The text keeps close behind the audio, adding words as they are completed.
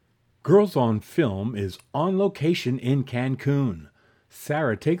Girls on Film is on location in Cancun.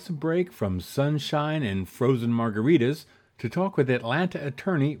 Sarah takes a break from sunshine and frozen margaritas to talk with Atlanta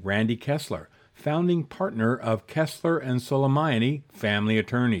attorney Randy Kessler, founding partner of Kessler and Soleimani Family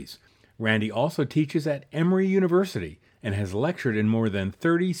Attorneys. Randy also teaches at Emory University and has lectured in more than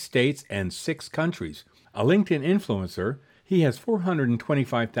 30 states and 6 countries. A LinkedIn influencer, he has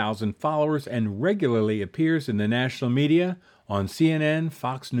 425,000 followers and regularly appears in the national media on CNN,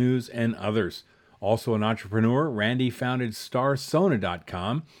 Fox News, and others. Also an entrepreneur, Randy founded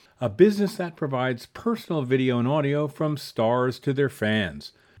Starsona.com, a business that provides personal video and audio from stars to their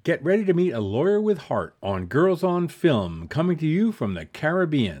fans. Get ready to meet a lawyer with heart on Girls on Film, coming to you from the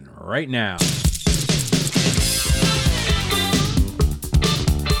Caribbean right now.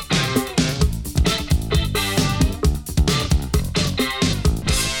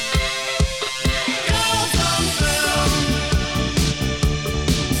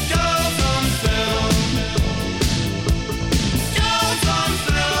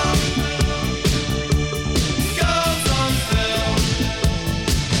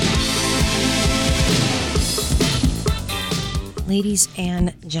 Ladies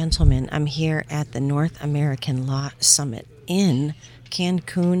and gentlemen, I'm here at the North American Law Summit in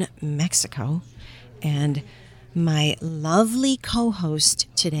Cancun, Mexico, and my lovely co-host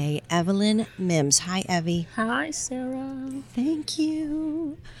today, Evelyn Mims. Hi, Evie. Hi, Sarah. Thank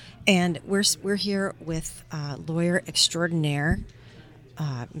you. And we're here with lawyer extraordinaire,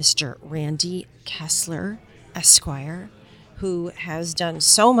 Mr. Randy Kessler, Esquire, who has done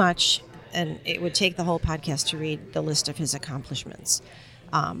so much. And it would take the whole podcast to read the list of his accomplishments.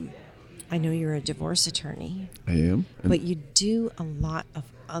 I know you're a divorce attorney. I am. But you do a lot of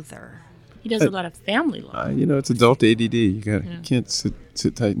other. He does a lot of family law. It's adult ADD. You can't sit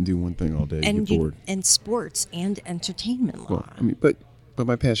tight and do one thing all day. And get bored. And sports and entertainment law. Well, but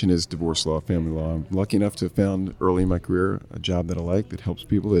my passion is divorce law, family law. I'm lucky enough to have found early in my career a job that I like that helps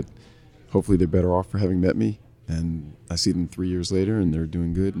people that hopefully they're better off for having met me. And I see them 3 years later, and they're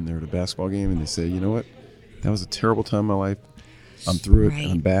doing good, and they're at a basketball game, and they say, you know what? That was a terrible time in my life. I'm through it,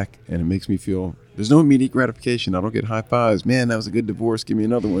 and I'm back, and it makes me feel there's no immediate gratification. I don't get high fives. Man, that was a good divorce. Give me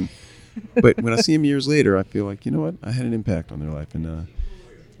another one. But when I see them years later, I feel like, you know what? I had an impact on their life, and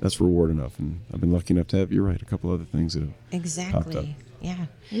that's reward enough. And I've been lucky enough to have, you're right, a couple other things that have popped up. Yeah.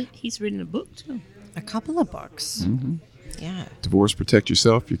 He's written a book, too. A couple of books. Mm-hmm. Yeah. Divorce Protect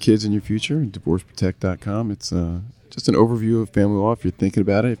Yourself, Your Kids, and Your Future. DivorceProtect.com. It's just an overview of family law. If you're thinking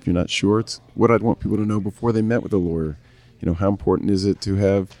about it, if you're not sure, it's what I'd want people to know before they met with a lawyer. How important is it to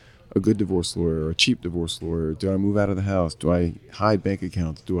have a good divorce lawyer or a cheap divorce lawyer? Do I move out of the house? Do I hide bank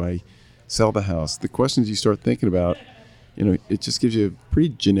accounts? Do I sell the house? The questions you start thinking about, it just gives you a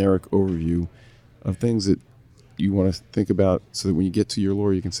pretty generic overview of things that you want to think about so that when you get to your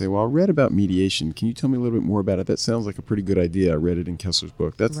lawyer, you can say, well, I read about mediation. Can you tell me a little bit more about it? That sounds like a pretty good idea. I read it in Kessler's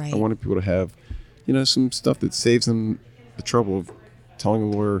book. I wanted people to have, some stuff that saves them the trouble of telling a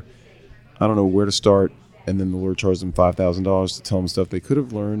lawyer, I don't know where to start, and then the lawyer charges them $5,000 to tell them stuff they could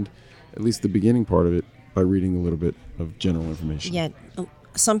have learned, at least the beginning part of it, by reading a little bit of general information. Yeah.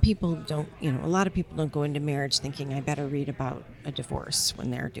 Some people don't, a lot of people don't go into marriage thinking I better read about a divorce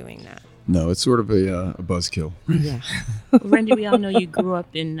when they're doing that. No, it's sort of a buzzkill. Yeah. Well, Randy, we all know you grew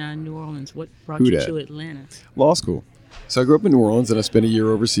up in New Orleans. What brought you to Atlanta? Law school. So I grew up in New Orleans, and I spent a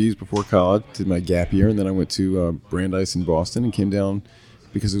year overseas before college, did my gap year, and then I went to Brandeis in Boston and came down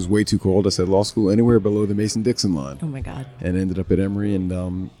because it was way too cold. I said law school anywhere below the Mason-Dixon line. Oh, my God. And ended up at Emory, and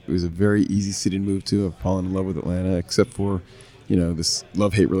it was a very easy city to move to. I've fallen in love with Atlanta, except for this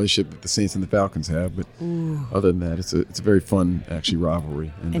love-hate relationship that the Saints and the Falcons have. But other than that, it's a very fun, actually,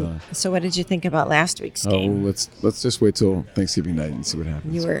 rivalry. And so what did you think about last week's game? Let's just wait till Thanksgiving night and see what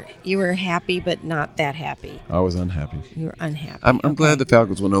happens. You were happy, but not that happy. I was unhappy. You were unhappy. I'm glad the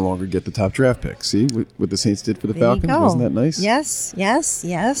Falcons will no longer get the top draft pick. See what the Saints did for the Falcons? Wasn't that nice? Yes.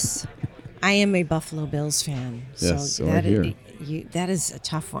 I am a Buffalo Bills fan. Yes, so that is a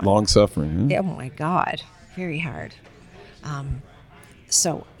tough one. Long suffering. Huh? Oh, my God. Very hard.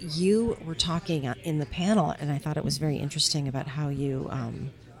 So you were talking in the panel, and I thought it was very interesting about how you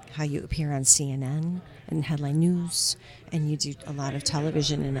appear on CNN and Headline News, and you do a lot of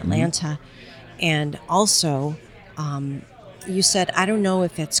television in Atlanta. And also, you said, I don't know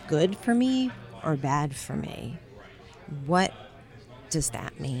if it's good for me or bad for me. What does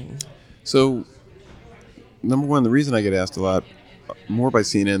that mean? So, number one, the reason I get asked a lot more by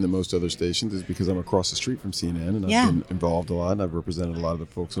CNN than most other stations is because I'm across the street from CNN, and I've been involved a lot, and I've represented a lot of the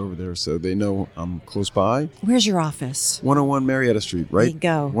folks over there, so they know I'm close by. Where's your office? 101 Marietta Street, right? There you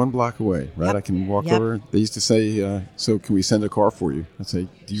go. 1 block away, right? Yep. I can walk over. They used to say, so can we send a car for you? I'd say,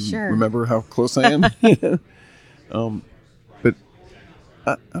 do you remember how close I am? But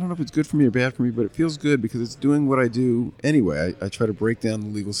I don't know if it's good for me or bad for me, but it feels good because it's doing what I do anyway. I try to break down the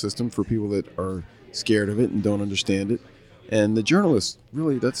legal system for people that are scared of it and don't understand it. And the journalists,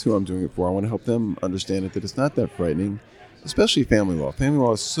 really, that's who I'm doing it for. I want to help them understand it, that it's not that frightening, especially family law. Family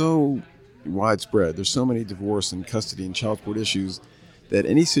law is so widespread. There's so many divorce and custody and child support issues that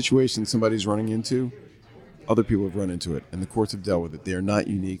any situation somebody's running into, other people have run into it, and the courts have dealt with it. They are not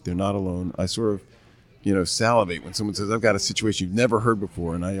unique. They're not alone. I sort of, salivate when someone says, I've got a situation you've never heard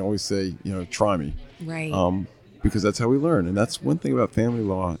before, and I always say, try me. Right. Because that's how we learn. And that's one thing about family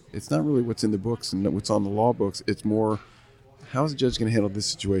law. It's not really what's in the books and what's on the law books. It's more, how is the judge going to handle this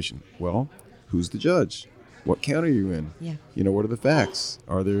situation? Well, who's the judge? What county are you in? Yeah. What are the facts?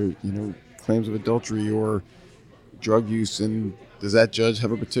 Are there, claims of adultery or drug use? And does that judge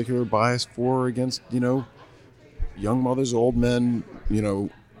have a particular bias for or against, young mothers, old men,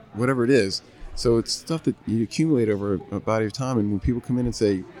 whatever it is? So it's stuff that you accumulate over a body of time. And when people come in and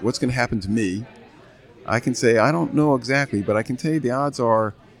say, what's going to happen to me? I can say, I don't know exactly, but I can tell you the odds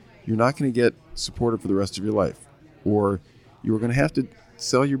are you're not going to get supported for the rest of your life. Or you're going to have to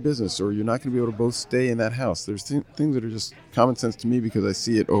sell your business, or you're not going to be able to both stay in that house. There's things that are just common sense to me because I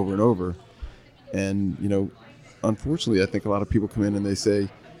see it over and over. And, unfortunately, I think a lot of people come in and they say,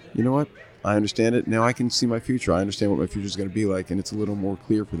 you know what? I understand it. Now I can see my future. I understand what my future is going to be like, and it's a little more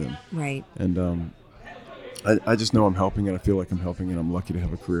clear for them. Right. And I just know I'm helping, and I feel like I'm helping, and I'm lucky to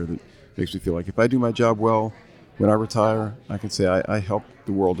have a career that makes me feel like if I do my job well, when I retire, I can say I help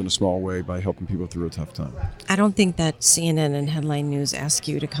the world in a small way by helping people through a tough time. I don't think that CNN and Headline News ask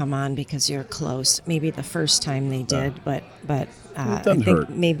you to come on because you're close. Maybe the first time they did, but I think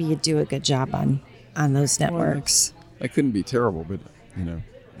maybe you do a good job on those networks. Well, I couldn't be terrible, but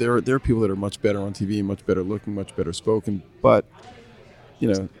there are people that are much better on TV, much better looking, much better spoken, but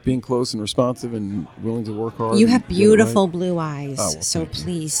being close and responsive and willing to work hard. You have beautiful blue eyes, so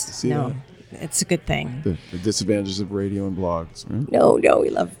please, no. It's a good thing. The disadvantages of radio and blogs, right? No,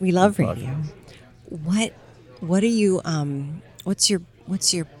 we love radio. What are you? What's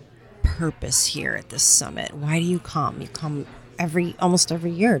your purpose here at this summit? Why do you come? You come almost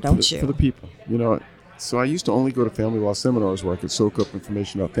every year, don't you? For the people, So I used to only go to family law seminars where I could soak up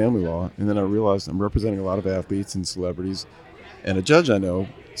information about family law, and then I realized I'm representing a lot of athletes and celebrities, and a judge I know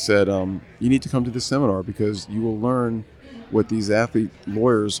said, you need to come to this seminar because you will learn what these athlete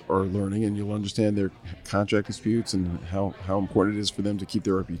lawyers are learning, and you'll understand their contract disputes and how important it is for them to keep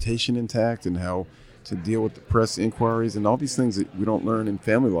their reputation intact and how to deal with the press inquiries and all these things that we don't learn in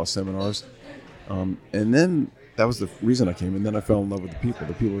family law seminars. And then that was the reason I came, and then I fell in love with the people.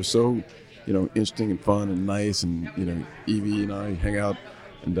 The people are so, interesting and fun and nice, and, Evie and I hang out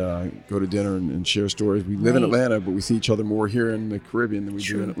and go to dinner and share stories. We live in Atlanta, but we see each other more here in the Caribbean than we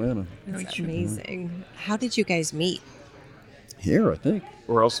do in Atlanta. That's amazing. How did you guys meet? Here, I think.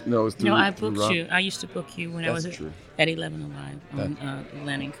 Or else, no, it was through. No, I booked you. I used to book you when I was true. at 11 Alive on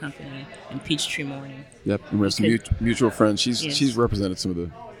Atlantic Company and Peachtree Morning. Yep, and we have some mutual friends. She's represented some of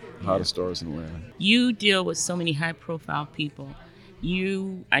the hottest stars in Atlanta. You deal with so many high-profile people.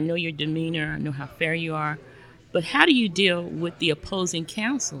 I know your demeanor. I know how fair you are. But how do you deal with the opposing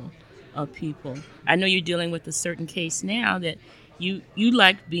counsel of people? I know you're dealing with a certain case now that you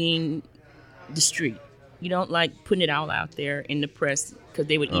like being discreet. You don't like putting it all out there in the press because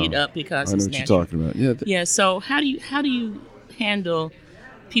they would eat it up because it's natural. I know what you're talking about. Yeah. So how do you handle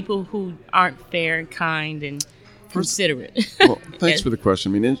people who aren't fair and kind and considerate? Well, thanks for the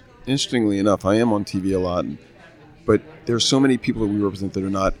question. I mean, interestingly enough, I am on TV a lot, but there's so many people that we represent that are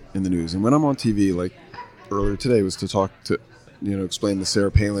not in the news. And when I'm on TV, like earlier today, was to talk to, explain the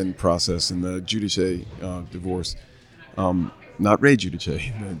Sarah Palin process and the Giudice divorce. Not Ray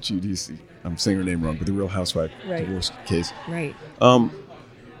Giudice, the Giudice. I'm saying her name wrong, but the Real Housewife divorce case. Right.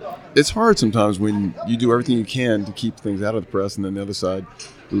 It's hard sometimes when you do everything you can to keep things out of the press, and then the other side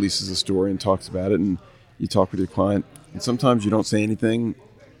releases a story and talks about it, and you talk with your client. And sometimes you don't say anything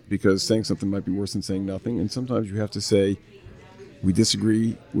because saying something might be worse than saying nothing. And sometimes you have to say, we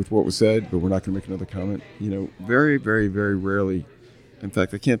disagree with what was said, but we're not going to make another comment. Very, very, very rarely. In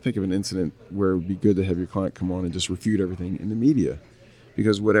fact, I can't think of an incident where it would be good to have your client come on and just refute everything in the media.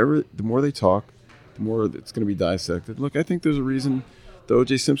 Because the more they talk, the more it's going to be dissected. Look, I think there's a reason the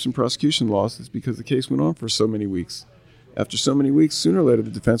O.J. Simpson prosecution lost is because the case went on for so many weeks. after so many weeks, sooner or later, the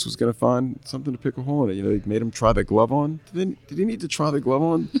defense was going to find something to pick a hole in it. They made him try the glove on. Did he need to try the glove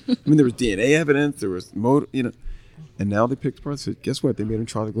on? I mean, there was DNA evidence. There was and now they picked apart and said, guess what? They made him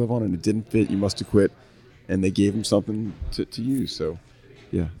try the glove on, and it didn't fit. You must have quit. And they gave him something to use. So,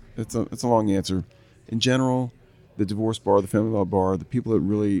 yeah, it's a long answer. In general, the divorce bar, the family law bar, the people that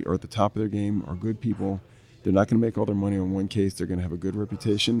really are at the top of their game are good people. They're not going to make all their money on one case. They're going to have a good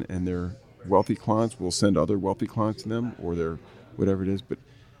reputation, and their wealthy clients will send other wealthy clients to them, or their whatever it is. But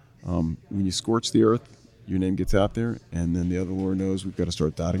when you scorch the earth, your name gets out there, and then the other lawyer knows we've got to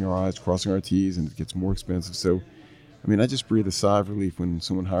start dotting our I's, crossing our T's, and it gets more expensive. So, I mean, I just breathe a sigh of relief when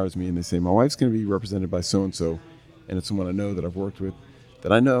someone hires me and they say, my wife's going to be represented by so-and-so, and it's someone I know that I've worked with,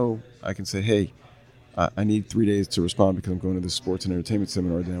 that I know I can say, hey, I need 3 days to respond because I'm going to this sports and entertainment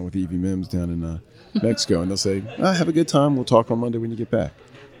seminar down with Evie Mims down in Mexico. And they'll say, have a good time. We'll talk on Monday when you get back.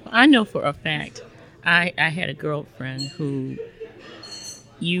 I know for a fact, I had a girlfriend who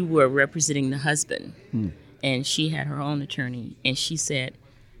you were representing the husband, and she had her own attorney. And she said,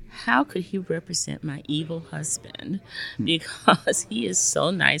 how could he represent my evil husband? Because he is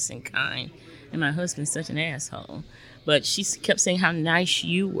so nice and kind, and my husband's such an asshole. But she kept saying how nice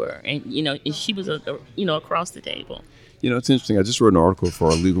you were, and and she was across the table. It's interesting. I just wrote an article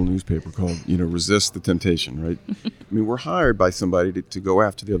for our legal newspaper called Resist the Temptation, right? I mean, we're hired by somebody to go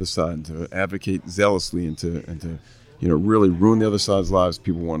after the other side and to advocate zealously and to really ruin the other side's lives.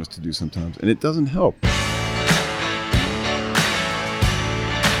 People want us to do sometimes, and it doesn't help.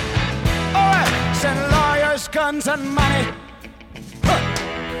 All right, send lawyers, guns, and money.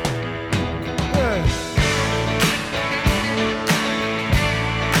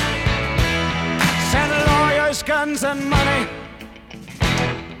 Guns and money.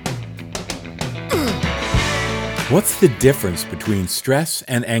 What's the difference between stress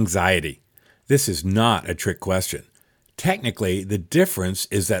and anxiety? This is not a trick question. Technically, the difference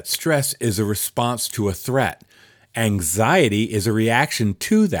is that stress is a response to a threat. Anxiety is a reaction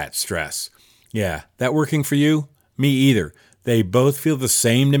to that stress. Yeah, that working for you? Me either. They both feel the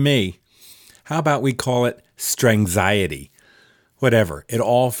same to me. How about we call it strangxiety? Whatever, it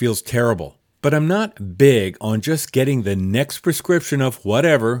all feels terrible. But I'm not big on just getting the next prescription of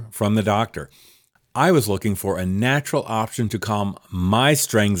whatever from the doctor. I was looking for a natural option to calm my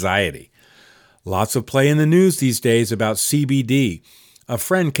strangxiety. Lots of play in the news these days about CBD. A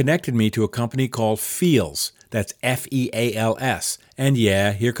friend connected me to a company called Feals. That's Feals. And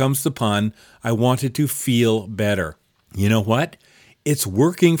yeah, here comes the pun. I wanted to feel better. You know what? It's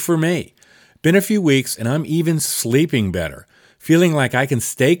working for me. Been a few weeks and I'm even sleeping better. Feeling like I can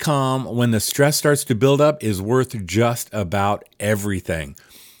stay calm when the stress starts to build up is worth just about everything.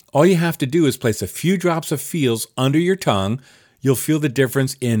 All you have to do is place a few drops of Feals under your tongue. You'll feel the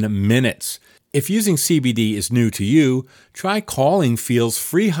difference in minutes. If using CBD is new to you, try calling Feals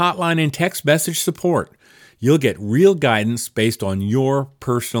free hotline and text message support. You'll get real guidance based on your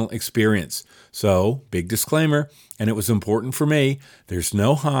personal experience. So, big disclaimer, and it was important for me, there's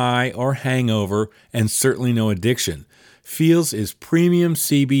no high or hangover and certainly no addiction. Feals is premium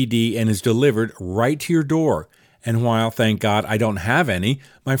CBD and is delivered right to your door. And while, thank God, I don't have any,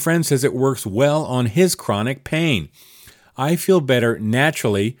 my friend says it works well on his chronic pain. I feel better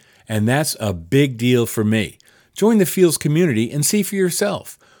naturally, and that's a big deal for me. Join the Feals community and see for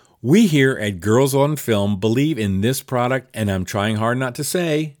yourself. We here at Girls on Film believe in this product, and I'm trying hard not to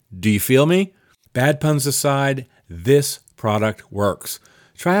say, do you feel me? Bad puns aside, this product works.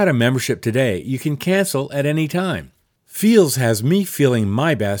 Try out a membership today. You can cancel at any time. Feals has me feeling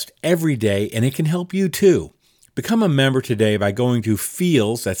my best every day, and it can help you too. Become a member today by going to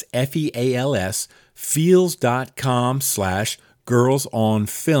Feals, that's Feals,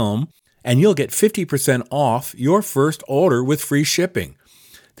 feals.com/girlsonfilm, and you'll get 50% off your first order with free shipping.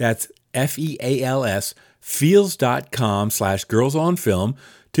 That's Feals, feals.com/girlsonfilm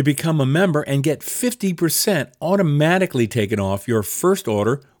to become a member and get 50% automatically taken off your first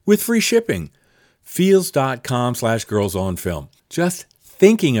order with free shipping. Feals.com/girlsonfilm. Just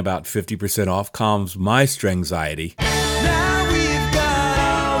thinking about 50% off calms my strangxiety. Now we've got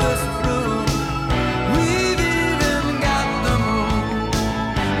all this room. We've even got the moon.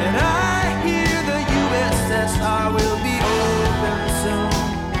 And I hear the USSR will be open soon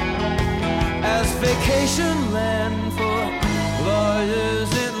as vacation land for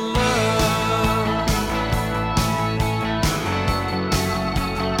lawyers in love.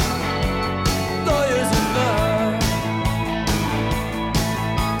 Lawyers in love.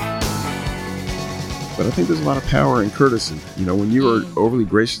 But I think there's a lot of power in courtesy. When you are overly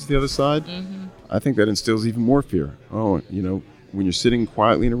gracious to the other side, I think that instills even more fear. when you're sitting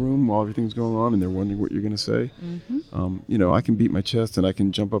quietly in a room while everything's going on and they're wondering what you're going to say, I can beat my chest and I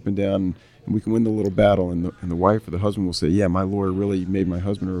can jump up and down and we can win the little battle. And the wife or the husband will say, yeah, my lawyer really made my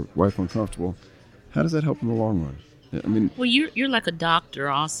husband or wife uncomfortable. How does that help in the long run? I mean, Well, you're like a doctor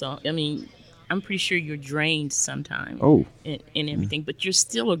also. I mean, I'm pretty sure you're drained sometimes. Oh. And everything, but you're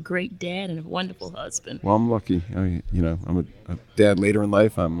still a great dad and a wonderful husband. well, I'm lucky. I'm a dad later in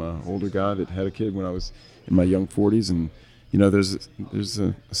life. I'm an older guy that had a kid when I was in my young 40s. And, there's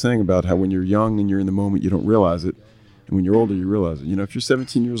a saying about how when you're young and you're in the moment, you don't realize it. And when you're older, you realize it. If you're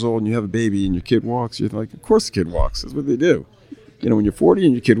 17 years old and you have a baby and your kid walks, you're like, of course the kid walks. That's what they do. When you're 40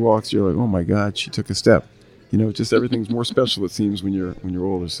 and your kid walks, you're like, oh my God, she took a step. Just everything's more special, it seems, when you're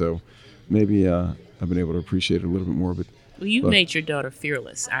older. So maybe I've been able to appreciate it a little bit more. But Well, you made your daughter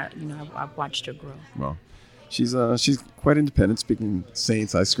fearless. I've watched her grow. well, she's quite independent. Speaking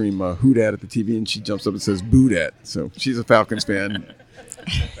Saints, I scream "Who Dat" at the TV, and she jumps up and says "Boo Dat." So she's a Falcons fan.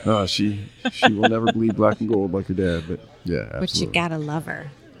 She will never bleed black and gold like her dad. But yeah, absolutely. But you gotta love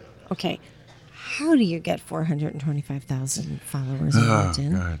her. Okay, how do you get 425,000 followers on Oh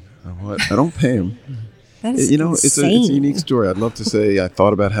LinkedIn? God, what? I don't pay him. That is It's a insane. unique story. I'd love to say I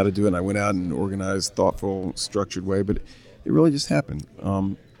thought about how to do it, and I went out in an organized, thoughtful, structured way, but it really just happened.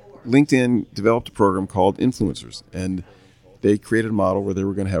 LinkedIn developed a program called Influencers, and they created a model where they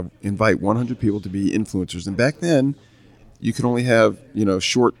were going to invite 100 people to be influencers. And back then, you could only have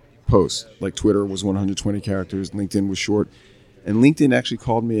short posts. Like Twitter was 120 characters, LinkedIn was short. And LinkedIn actually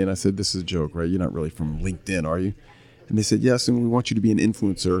called me, and I said, "This is a joke, right? You're not really from LinkedIn, are you?" And they said, "Yes, and we want you to be an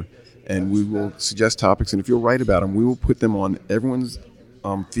influencer, and we will suggest topics, and if you'll write about them, we will put them on everyone's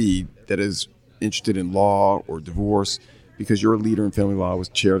feed that is interested in law or divorce, because you're a leader in family law." I was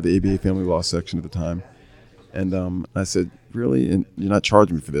chair of the ABA family law section at the time. And I said, "Really? And you're not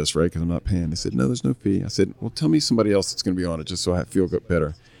charging me for this, right? Because I'm not paying." They said, "No, there's no fee." I said, "Well, tell me somebody else that's going to be on it just so I feel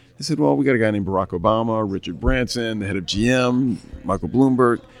better." They said, "Well, we got a guy named Barack Obama, Richard Branson, the head of GM, Michael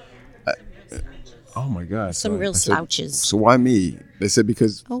Bloomberg." Oh my God. Some real I said, slouches. "So why me?" They said,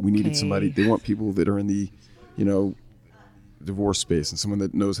 "Because we needed Okay. somebody. They want people that are in the, divorce space, and someone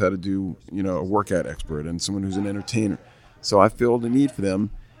that knows how to do, a workout expert, and someone who's an entertainer." So I filled a need for them.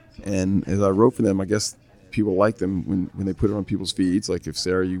 And as I wrote for them, I guess people liked them when they put it on people's feeds. Like if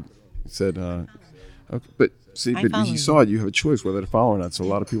Sarah, you said, okay, but see, I but follow you you. saw it, you have a choice whether to follow or not. So a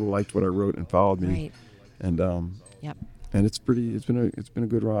lot of people liked what I wrote and followed me. Right. And Yep. and it's been a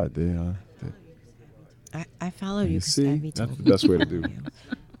good ride. I follow you because see, Abby that's told the me. best way to do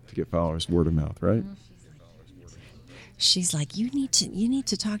to get followers, word of mouth, right? She's like, you need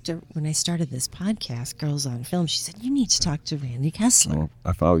to talk to. When I started this podcast, Girls on Film, she said, you need to talk to Randy Kessler. Well,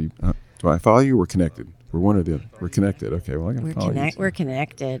 I follow you. Do I follow you? We're connected. We're one or the other. We're connected. Okay. Well, I gotta follow you. We're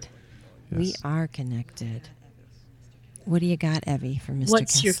connected. We Yes. are connected. What do you got, Evie, for Mr.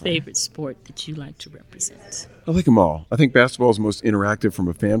 What's your Kessler? favorite sport that you like to represent? I like them all. I think basketball is the most interactive from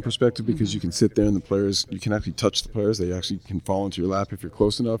a fan perspective because you can sit there and the players, you can actually touch the players. They actually can fall into your lap if you're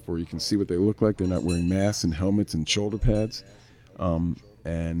close enough, or you can see what they look like. They're not wearing masks and helmets and shoulder pads.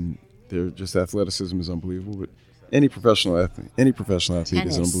 And their just athleticism is unbelievable. But any professional athlete is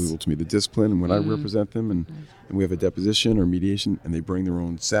Tennis. unbelievable to me. The discipline, and when I represent them and we have a deposition or mediation and they bring their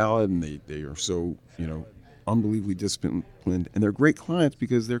own salad and they are so, unbelievably disciplined, and they're great clients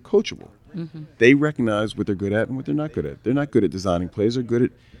because they're coachable. They recognize what they're good at and what they're not good at. They're not good at designing plays. They're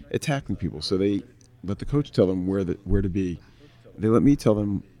good at tackling people. So they let the coach tell them where to be. They let me tell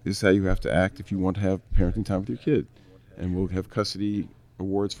them this is how you have to act if you want to have parenting time with your kid. And we'll have custody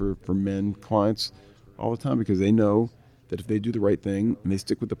awards for men clients all the time because they know that if they do the right thing and they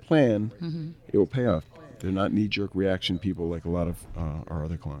stick with the plan, it will pay off. They're not knee-jerk reaction people like a lot of our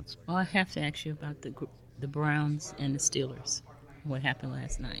other clients. Well, I have to ask you about the Browns and the Steelers. What happened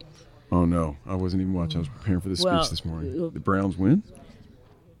last night? Oh, no. I wasn't even watching. I was preparing for this Well, speech this morning. The Browns win?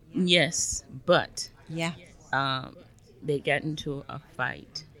 Yes, but Yeah. they got into a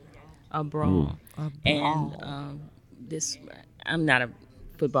fight, a brawl, and I'm not a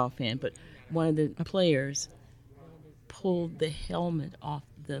football fan, but one of the players pulled the helmet off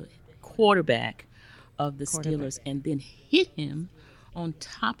the quarterback of the Steelers and then hit him on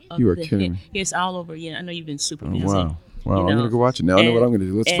top of You are the kidding head. me. It's all over. Yeah, I know you've been super Oh, busy. wow. Wow, you I'm know. going to go watch it. Now I know what I'm going to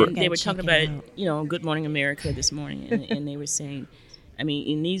do. Let's And they were Check talking it about, out. Good Morning America this morning, and they were saying, and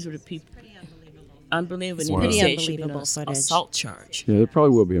these were the people, unbelievable. And Pretty they say it should be unbelievable an footage. assault charge. Yeah, there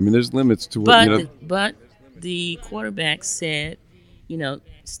probably will be. I mean, there's limits to what, But the quarterback said,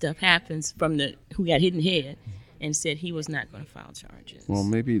 stuff happens from who got hit in the head, and said he was not going to file charges. Well,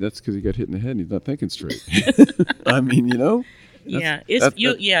 maybe that's because he got hit in the head and he's not thinking straight. I mean, Yeah,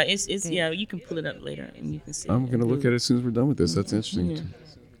 you can pull it up later and you can see. I'm going to look at it as soon as we're done with this. That's interesting. Yeah.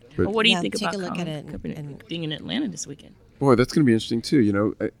 But Well, what do you Yeah, think take about a look at Colin it Kaepernick and- being in Atlanta this weekend? boy, that's going to be interesting too. You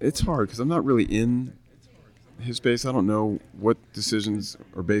know, it's hard because I'm not really in his space. I don't know what decisions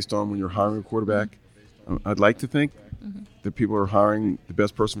are based on when you're hiring a quarterback. I'd like to think that people are hiring the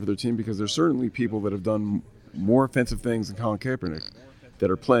best person for their team because there's certainly people that have done more offensive things than Colin Kaepernick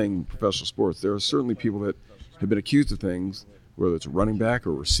that are playing professional sports. There are certainly people that have been accused of things, whether it's a running back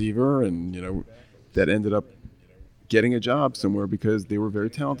or a receiver, and that ended up getting a job somewhere because they were very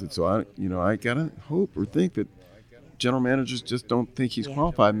talented. So I gotta hope or think that general managers just don't think he's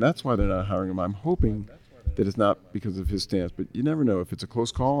qualified, and that's why they're not hiring him. I'm hoping that it's not because of his stance, but you never know. If it's a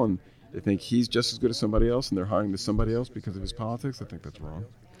close call and they think he's just as good as somebody else and they're hiring somebody else because of his politics, I think that's wrong.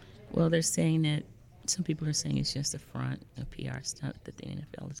 Well, they're saying that some people are saying it's just a front, a PR stunt that the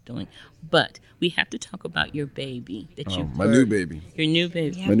NFL is doing. But we have to talk about your baby that you My new baby. Your new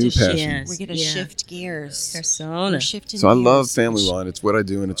baby. We My have new to passion. shift. We're going to Yeah. shift gears. Persona. We're shifting So I gears. love Family Law, and it's what I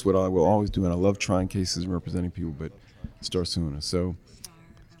do, and it's what I will always do, and I love trying cases and representing people, but Starsona. So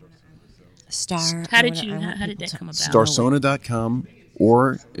Star. How I did wanna- you? I want How did people that to come about? Starsona.com,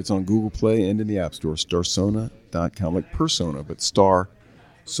 or it's on Google Play and in the App Store. Starsona.com, like persona, but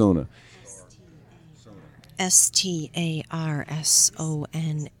Starsona.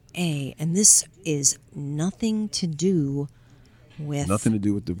 Starsona, and this is nothing to do with Nothing to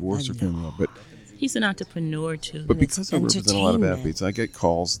do with divorce or family law, but He's an entrepreneur too. But because I represent a lot of entertainment. athletes, I get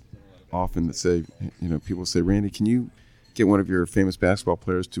calls often that say, people say, Randy, can you get one of your famous basketball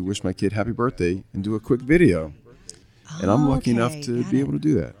players to wish my kid happy birthday and do a quick video? And I'm lucky enough to be able to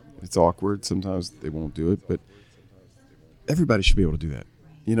do that. It's awkward. Sometimes they won't do it, but everybody should be able to do that.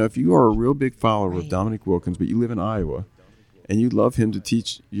 If you are a real big follower of Right. Dominic Wilkins, but you live in Iowa, and you love him to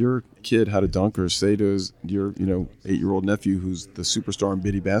teach your kid how to dunk or say to your 8-year-old nephew who's the superstar in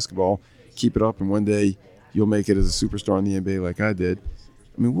Biddy basketball, keep it up and one day you'll make it as a superstar in the NBA like I did.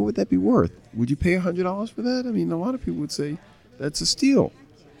 I mean, what would that be worth? Would you pay $100 for that? I mean, a lot of people would say that's a steal.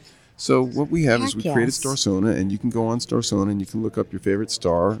 So what we have is we Heck created yes. Starsona, and you can go on Starsona and you can look up your favorite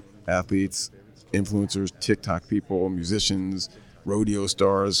star, athletes, influencers, TikTok people, musicians, rodeo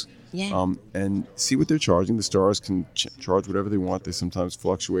stars, Yeah. and see what they're charging. The stars can charge whatever they want. They sometimes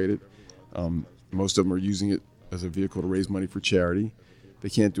fluctuate it. Most of them are using it as a vehicle to raise money for charity. They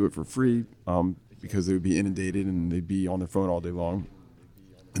can't do it for free because they would be inundated and they'd be on their phone all day long.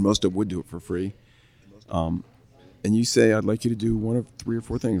 And most of them would do it for free. And you say, I'd like you to do one of 3 or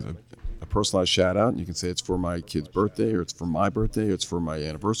 4 things. A personalized shout out. And you can say it's for my kid's birthday, or it's for my birthday, or it's for my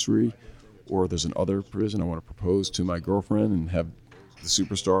anniversary, or there's an other provision. I want to propose to my girlfriend and have the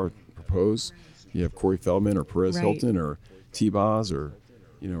superstar propose. You have Corey Feldman or Perez Right. Hilton or T-Boz or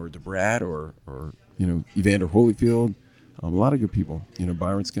DeBrat or Evander Holyfield. A lot of good people.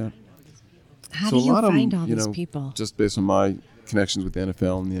 Byron Scott. How So do a you lot of find them, all these people? Just based on my connections with the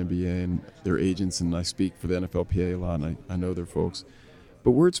NFL and the NBA and their agents, and I speak for the NFLPA a lot, and I know their folks.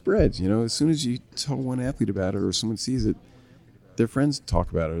 But word spreads. As soon as you tell one athlete about it or someone sees it, their friends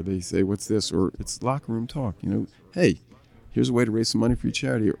talk about it, or they say, what's this? Or it's locker room talk. Hey, here's a way to raise some money for your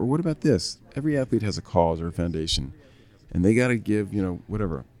charity. Or what about this? Every athlete has a cause or a foundation, and they got to give,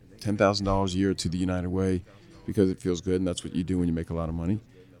 whatever, $10,000 a year to the United Way because it feels good, and that's what you do when you make a lot of money.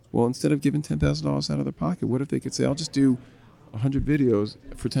 Well, instead of giving $10,000 out of their pocket, what if they could say, I'll just do 100 videos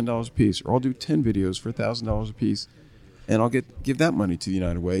for $10 a piece, or I'll do 10 videos for $1,000 a piece, and I'll give that money to the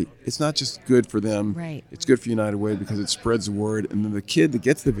United Way. It's not just good for them. Right. It's good for United Way because it spreads the word, and then the kid that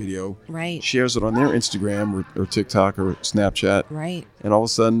gets the video Right. shares it on their Instagram or TikTok or Snapchat. Right. And all of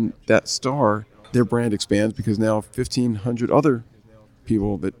a sudden, that star, their brand expands because now 1,500 other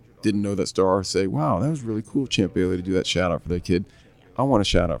people that didn't know that star say, wow, that was really cool, Champ Bailey, to do that shout out for that kid. I want a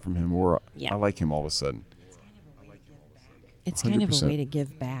shout out from him, or Yeah. I like him all of a sudden. It's kind of a 100%. way to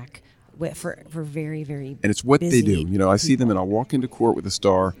give back for very, very And it's what busy they do. I see them and I'll walk into court with a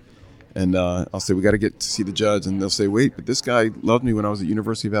star and I'll say, we got to get to see the judge. And they'll say, wait, but this guy loved me when I was at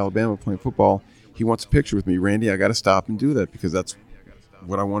University of Alabama playing football. He wants a picture with me. Randy, I got to stop and do that because that's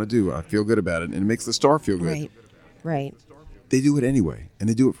what I want to do. I feel good about it. And it makes the star feel good. Right. Right. They do it anyway, and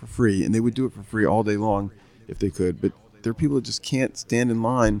they do it for free, and they would do it for free all day long if they could. But there are people that just can't stand in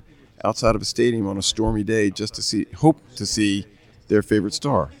line outside of a stadium on a stormy day just to hope to see their favorite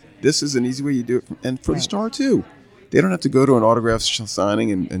star. This is an easy way you do it, and for the Right. star too. They don't have to go to an autograph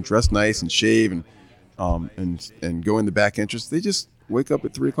signing and dress nice and shave and go in the back entrance. They just wake up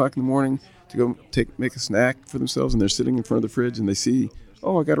at 3:00 in the morning to go make a snack for themselves, and they're sitting in front of the fridge and they see,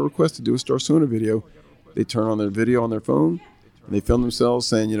 oh, I got a request to do a Starsona video. They turn on their video on their phone and they film themselves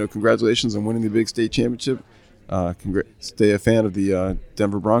saying, congratulations on winning the big state championship. Stay a fan of the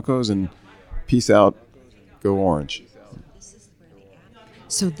Denver Broncos, and peace out. Go Orange.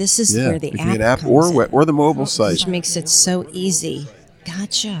 So this is where the it can be an app app or comes in, or the mobile site. which makes it so easy.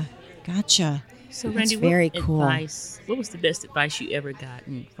 Gotcha. So, That's Randy, very what cool. what was the best advice you ever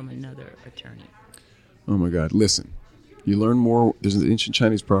gotten from another attorney? Oh my God! Listen, you learn more. There's an ancient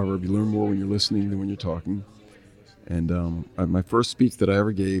Chinese proverb: you learn more when you're listening than when you're talking. And my first speech that I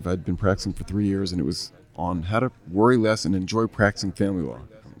ever gave, I'd been practicing for 3 years, and it was on how to worry less and enjoy practicing family law.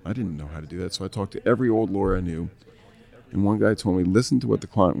 I didn't know how to do that, so I talked to every old lawyer I knew. And one guy told me, listen to what the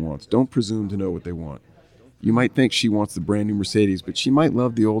client wants. Don't presume to know what they want. You might think she wants the brand new Mercedes, but she might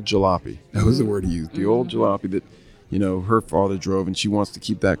love the old jalopy. That was the word he used. The old jalopy that, her father drove, and she wants to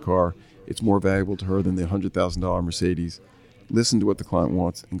keep that car. It's more valuable to her than the $100,000 Mercedes. Listen to what the client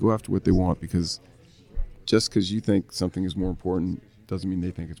wants and go after what they want, because just because you think something is more important doesn't mean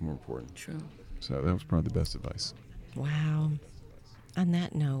they think it's more important. True. So that was probably the best advice. Wow. On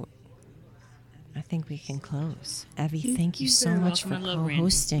that note, I think we can close. Evie, thank you so very much welcome. for I love Randy.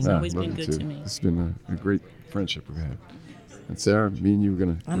 co-hosting. It's always love been you good too. to me. It's been a great friendship we've had. And Sarah, me and you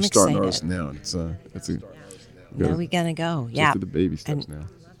we're I'm starting excited. ours now. It's Now we gotta go. just Yeah. do the baby steps And now.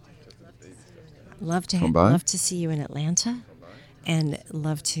 love to Come by. love to see you in Atlanta, and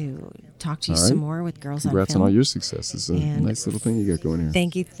love to talk to you All right. some more with Girls Congrats on on Film. all your success. It's a And nice little thing you got going here.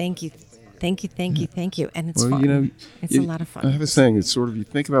 Thank you. And it's Well, fun. It's a lot of fun. I have a saying. It's sort of you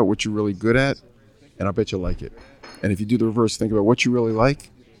think about what you're really good at, and I bet you'll like it. And if you do the reverse, think about what you really like,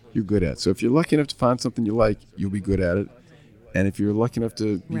 you're good at. So if you're lucky enough to find something you like, you'll be good at it. And if you're lucky enough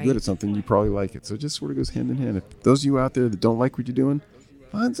to be Right. good at something, you probably like it. So it just sort of goes hand in hand. If those of you out there that don't like what you're doing,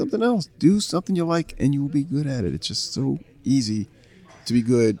 find something else. Do something you like, and you will be good at it. It's just so easy to be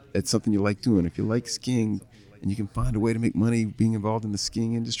good at something you like doing. If you like skiing and you can find a way to make money being involved in the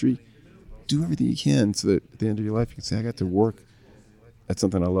skiing industry, do everything you can so that at the end of your life you can say, I got to work at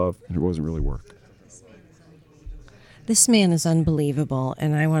something I love, and it wasn't really work. This man is unbelievable,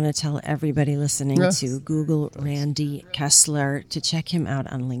 and I want to tell everybody listening Yeah. to Google Randy Kessler, to check him out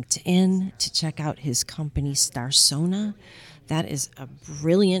on LinkedIn, to check out his company Starsona. That is a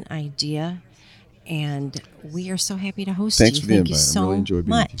brilliant idea, and we are so happy to host Thanks you. for the Thank you invite. I so really enjoyed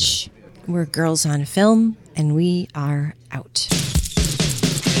being with you much. We're Girls on Film, and we are out.